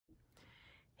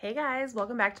Hey guys,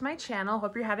 welcome back to my channel.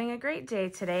 Hope you're having a great day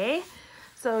today.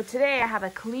 So today I have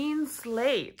a clean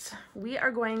slate. I'm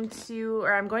going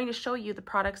to show you the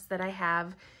products that I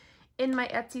have in my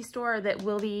Etsy store that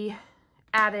will be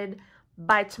added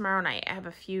by tomorrow night. I have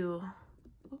a few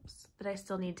that I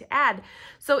still need to add.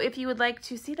 So if you would like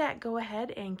to see that, go ahead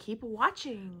and keep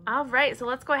watching. All right, so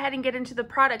let's go ahead and get into the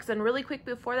products. And really quick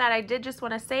before that, I did just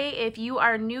want to say, if you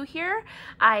are new here,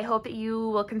 I hope that you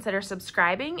will consider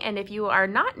subscribing. And if you are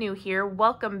not new here,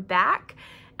 welcome back.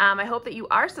 I hope that you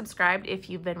are subscribed if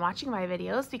you've been watching my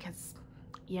videos, because,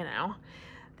 you know,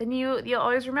 then you'll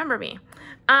always remember me.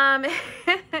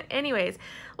 Anyways,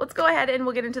 let's go ahead and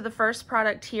we'll get into the first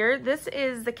product here. This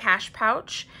is the Cash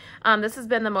Pouch. This has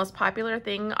been the most popular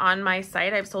thing on my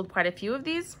site. I've sold quite a few of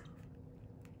these.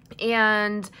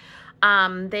 And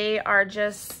they are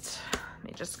just, let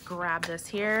me just grab this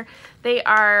here.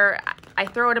 I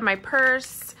throw it in my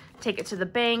purse, take it to the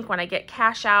bank. When I get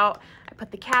cash out, I put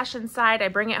the cash inside, I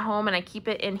bring it home, and I keep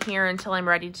it in here until I'm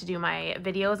ready to do my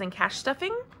videos and cash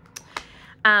stuffing.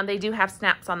 They do have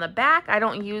snaps on the back. I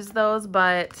don't use those,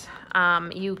 but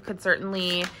you could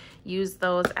certainly use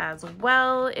those as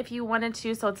well if you wanted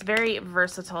to. So it's very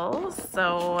versatile.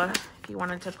 So if you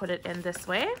wanted to put it in this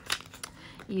way,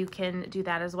 you can do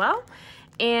that as well.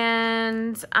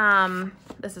 And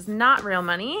this is not real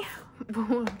money.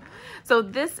 So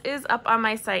this is up on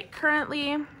my site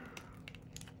currently.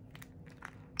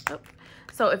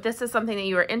 So if this is something that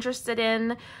you are interested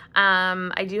in,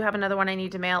 I do have another one I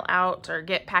need to mail out or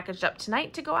get packaged up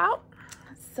tonight to go out.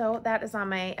 So that is on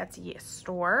my Etsy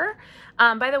store.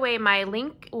 By the way, my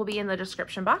link will be in the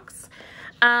description box.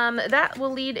 That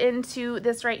will lead into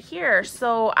this right here.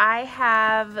 So I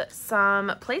have some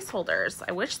placeholders.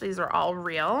 I wish these were all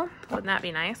real. Wouldn't that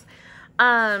be nice?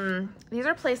 These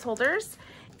are placeholders.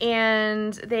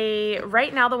 And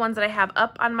right now the ones that I have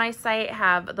up on my site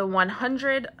have the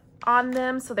 100 on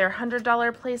them, so they're $100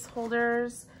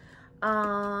 placeholders.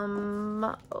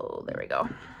 Oh, there we go.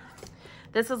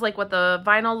 This is like what the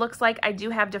vinyl looks like. I do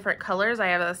have different colors. I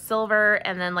have a silver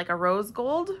and then like a rose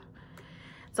gold.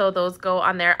 So those go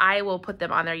on there. I will put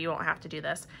them on there. You won't have to do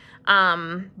this.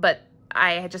 But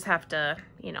I just have to,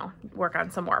 you know, work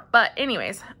on some more. But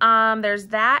anyways, there's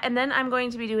that. And then I'm going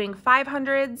to be doing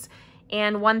 500s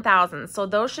and 1000s. So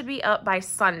those should be up by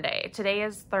Sunday. Today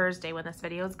is Thursday when this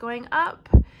video is going up.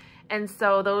 And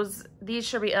so these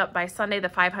should be up by Sunday, the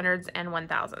 500s and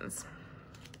 1000s.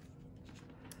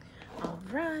 All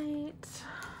right.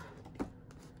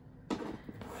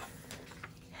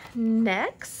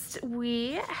 Next,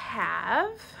 we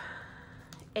have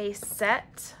a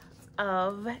set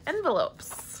of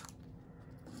envelopes.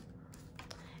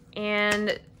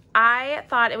 And I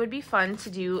thought it would be fun to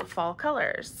do fall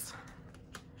colors.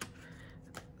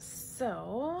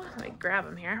 So let me grab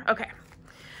them here. Okay.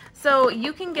 So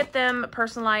you can get them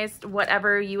personalized,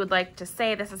 whatever you would like to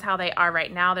say. This is how they are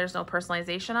right now. There's no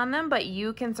personalization on them, but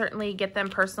you can certainly get them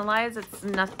personalized. It's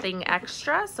nothing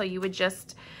extra. So you would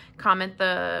just comment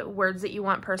the words that you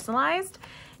want personalized.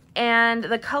 And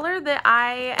the color that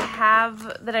I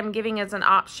have that I'm giving as an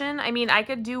option, I mean, I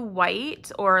could do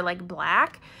white or like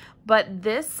black, but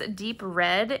this deep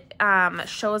red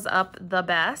shows up the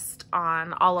best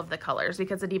on all of the colors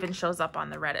because it even shows up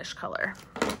on the reddish color.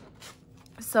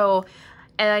 So,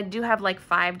 and I do have like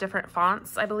 5 different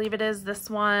fonts, I believe it is. This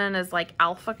one is like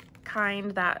alpha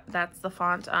kind, that's the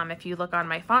font if you look on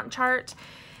my font chart.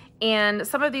 And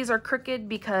some of these are crooked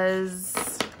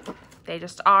because they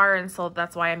just are, and so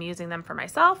that's why I'm using them for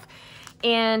myself.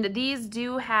 And these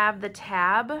do have the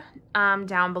tab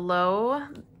down below,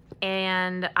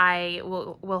 and I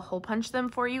will hole punch them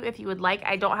for you if you would like.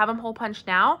 I don't have them hole punched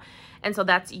now, and so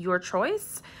that's your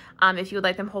choice. If you would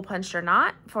like them hole punched or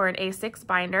not for an A6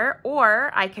 binder,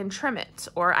 or I can trim it,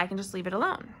 or I can just leave it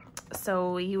alone.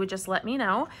 So you would just let me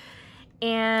know.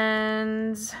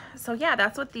 And so yeah,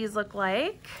 that's what these look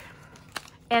like.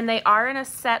 And they are in a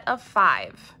set of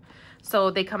 5.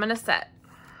 So they come in a set.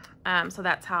 So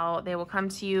that's how they will come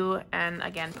to you, and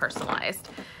again, personalized.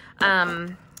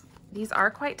 These are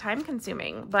quite time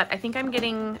consuming, but I think I'm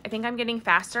getting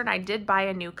faster, and I did buy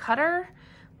a new cutter.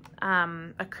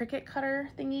 A Cricut cutter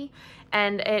thingy,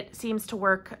 and it seems to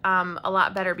work a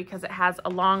lot better because it has a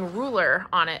long ruler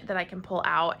on it that I can pull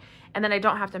out, and then I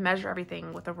don't have to measure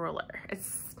everything with a ruler.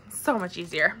 It's so much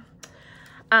easier.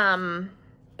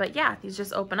 But yeah, these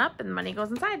just open up and money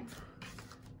goes inside.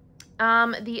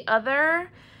 The other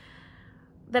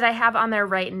that I have on there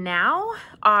right now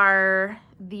are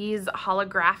these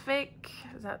holographic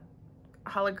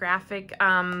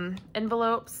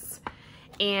envelopes.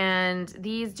 And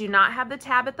these do not have the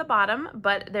tab at the bottom,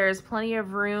 but there's plenty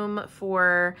of room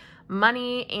for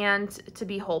money and to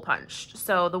be hole punched.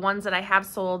 So the ones that I have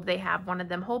sold, they have one of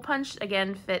them hole punched,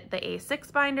 again, fit the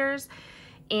A6 binders.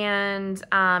 And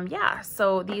yeah,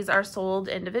 so these are sold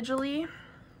individually.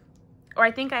 Or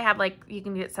I think I have, like, you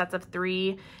can get sets of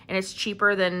 3 and it's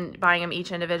cheaper than buying them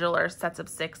each individual, or sets of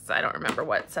 6. I don't remember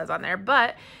what it says on there,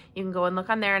 but you can go and look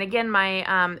on there. And again, my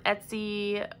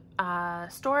Etsy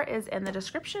store is in the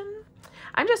description.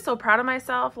 I'm just so proud of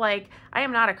myself. Like, I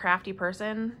am not a crafty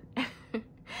person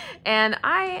and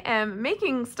I am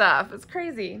making stuff. It's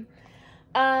crazy.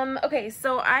 Okay,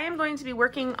 so I am going to be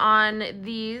working on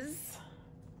these,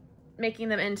 making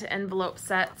them into envelope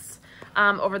sets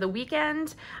over the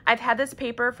weekend. I've had this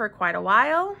paper for quite a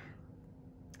while.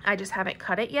 I just haven't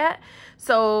cut it yet.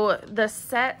 So the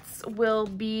sets will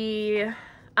be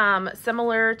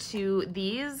similar to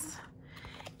these,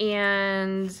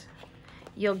 and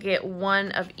you'll get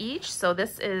one of each. So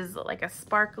this is like a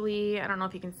sparkly, I don't know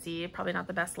if you can see, probably not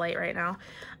the best light right now.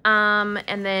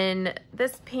 And then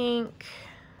this pink,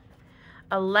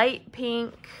 a light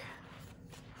pink,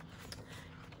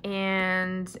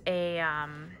 and a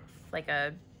like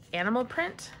a animal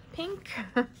print pink,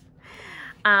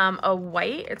 a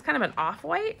white, it's kind of an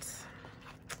off-white,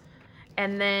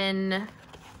 and then,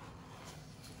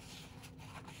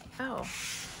 oh,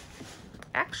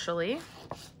 actually,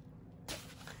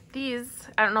 these,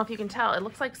 I don't know if you can tell, it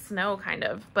looks like snow kind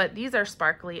of, but these are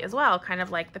sparkly as well, kind of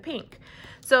like the pink.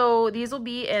 So these will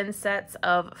be in sets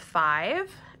of 5,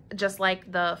 just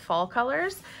like the fall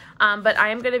colors. But I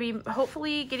am going to be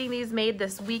hopefully getting these made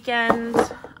this weekend.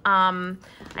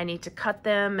 I need to cut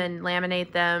them and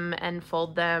laminate them and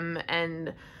fold them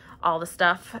and all the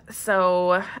stuff.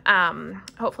 So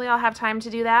hopefully I'll have time to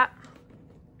do that.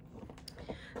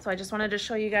 So I just wanted to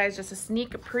show you guys just a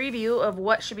sneak preview of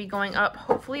what should be going up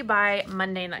hopefully by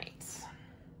Monday night.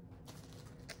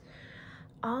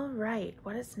 All right,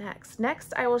 what is next?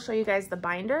 Next, I will show you guys the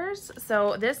binders.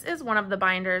 So this is one of the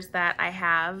binders that I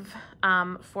have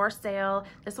for sale.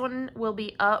 This one will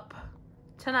be up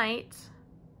tonight,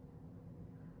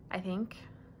 I think,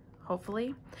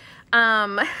 hopefully.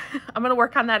 I'm gonna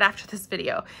work on that after this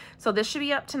video. So this should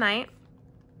be up tonight,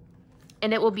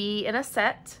 and it will be in a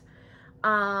set.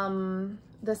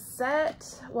 The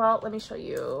set, well, let me show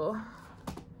you.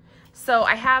 So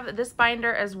I have this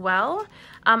binder as well,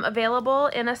 available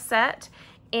in a set,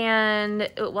 and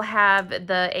it will have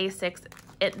the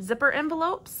A6 zipper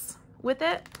envelopes with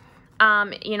it.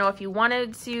 You know, if you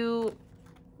wanted to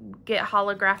get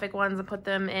holographic ones and put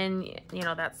them in, you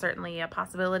know, that's certainly a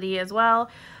possibility as well.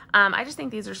 I just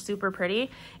think these are super pretty,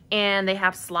 and they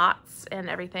have slots and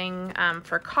everything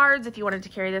for cards. If you wanted to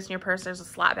carry this in your purse, there's a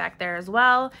slot back there as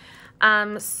well.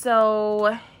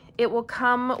 So it will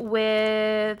come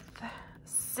with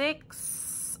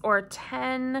 6 or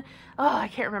 10, oh, I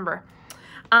can't remember.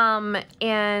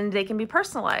 And they can be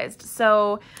personalized.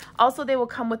 So also they will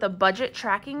come with a budget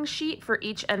tracking sheet for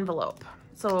each envelope.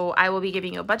 So I will be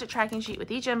giving you a budget tracking sheet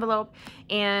with each envelope,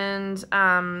 and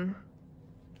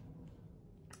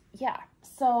yeah,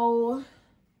 so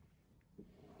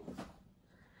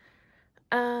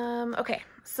okay,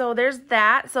 so there's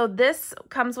that. So this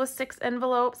comes with 6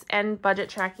 envelopes and budget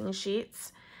tracking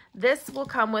sheets. This will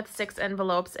come with 6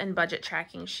 envelopes and budget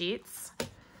tracking sheets,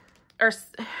 or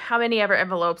how many ever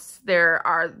envelopes there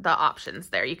are, the options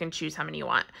there. You can choose how many you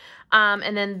want.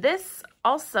 And then this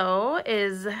also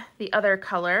is the other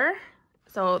color.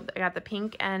 So I got the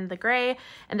pink and the gray,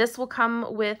 and this will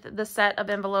come with the set of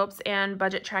envelopes and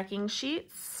budget tracking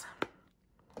sheets.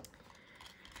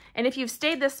 And if you've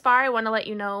stayed this far, I want to let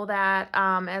you know that,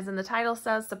 as in the title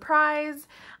says, surprise,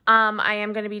 I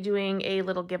am going to be doing a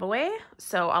little giveaway.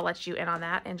 So I'll let you in on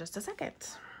that in just a second.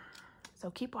 So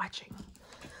keep watching.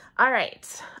 All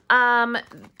right.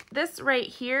 This right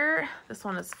here, this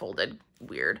one is folded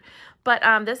weird, but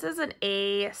this is an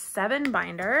A7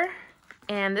 binder,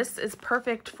 and this is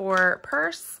perfect for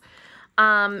purse.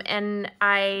 And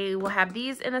I will have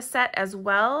these in a set as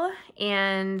well,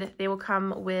 and they will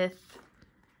come with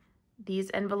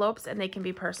these envelopes, and they can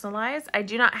be personalized. I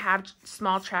do not have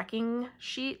small tracking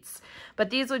sheets, but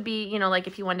these would be, you know, like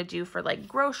if you wanted to do for like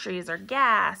groceries or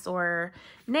gas or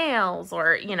nails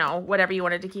or, you know, whatever you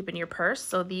wanted to keep in your purse.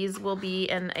 So these will be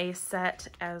in a set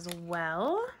as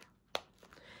well.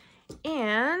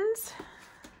 And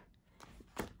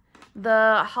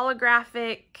the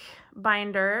holographic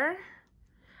binder,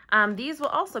 these will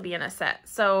also be in a set.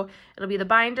 So it'll be the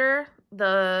binder,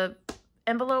 the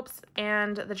envelopes,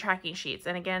 and the tracking sheets.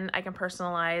 And again, I can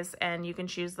personalize, and you can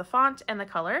choose the font and the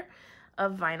color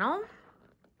of vinyl.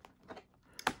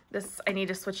 I need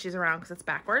to switch these around because it's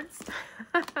backwards.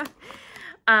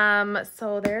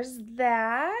 So there's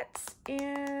that.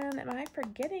 And am I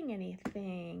forgetting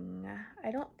anything?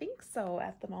 I don't think so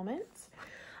at the moment.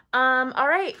 All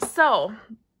right, so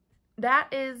that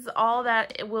is all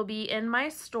that it will be in my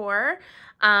store.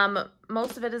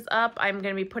 Most of it is up. I'm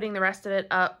going to be putting the rest of it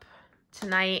up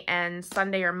tonight and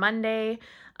Sunday or Monday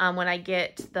when I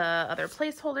get the other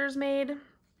placeholders made.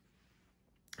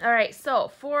 All right,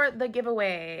 so for the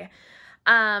giveaway,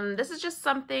 this is just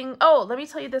something, oh, let me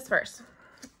tell you this first.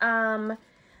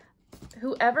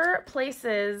 Whoever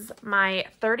places my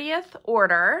 30th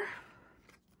order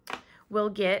will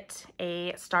get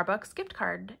a Starbucks gift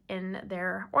card in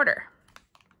their order.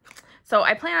 So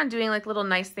I plan on doing like little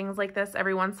nice things like this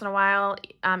every once in a while,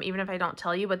 even if I don't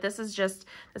tell you, but this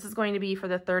is going to be for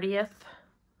the 30th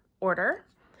order.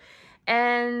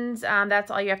 And that's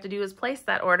all you have to do is place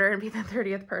that order and be the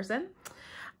 30th person.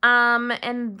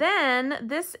 And then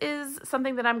this is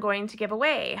something that I'm going to give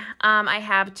away. I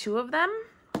have 2 of them.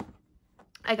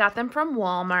 I got them from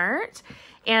Walmart,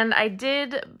 and I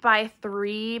did buy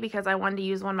 3 because I wanted to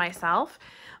use one myself,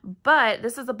 but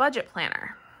this is a budget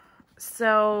planner.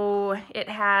 So it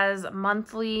has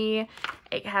monthly,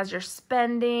 it has your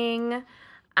spending.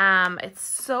 It's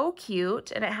so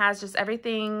cute, and it has just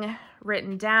everything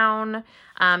written down,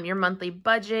 your monthly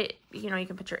budget, you know, you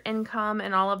can put your income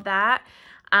and all of that.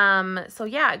 So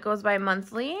yeah, it goes by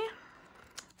monthly,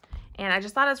 and I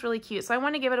just thought it was really cute. So I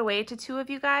want to give it away to 2 of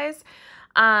you guys.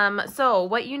 So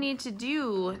what you need to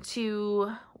do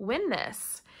to win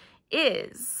this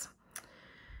is,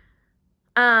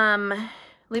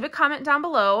 leave a comment down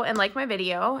below and like my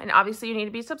video, and obviously you need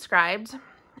to be subscribed.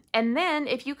 And then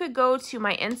if you could go to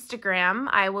my Instagram,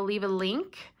 I will leave a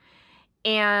link,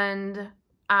 and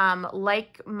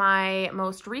like my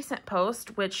most recent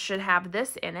post, which should have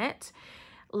this in it.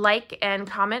 Like and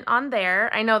comment on there.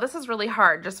 I know this is really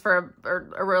hard just for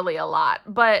really a lot,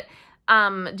 but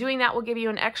doing that will give you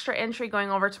an extra entry going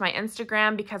over to my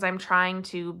Instagram because I'm trying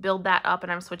to build that up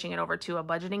and I'm switching it over to a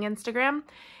budgeting Instagram.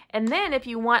 And then if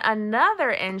you want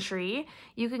another entry,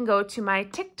 you can go to my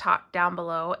TikTok down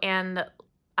below and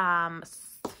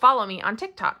follow me on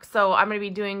TikTok. So I'm going to be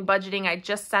doing budgeting. I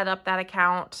just set up that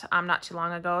account not too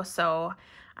long ago, so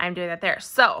I'm doing that there.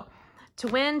 So to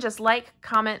win, just like,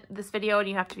 comment this video, and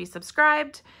you have to be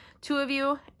subscribed, 2 of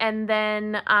you. And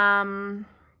then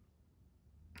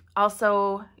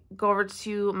also go over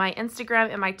to my Instagram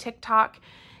and my TikTok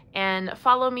and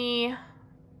follow me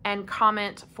and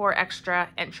comment for extra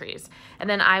entries. And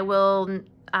then I will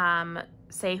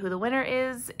say who the winner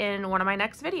is in one of my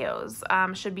next videos.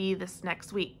 Should be this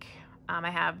next week.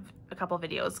 I have a couple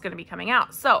videos going to be coming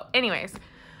out. So anyways,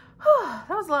 that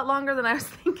was a lot longer than I was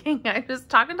thinking. I was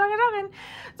talking.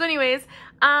 So anyways,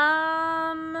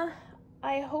 I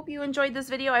hope you enjoyed this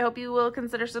video. I hope you will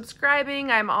consider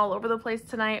subscribing. I'm all over the place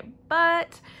tonight,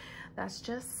 but that's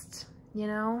just, you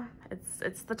know,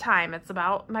 it's the time. It's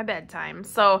about my bedtime.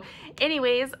 So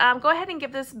anyways, go ahead and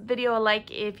give this video a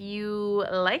like if you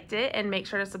liked it, and make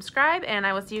sure to subscribe, and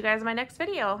I will see you guys in my next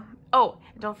video. Oh,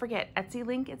 and don't forget, Etsy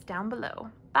link is down below.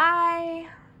 Bye.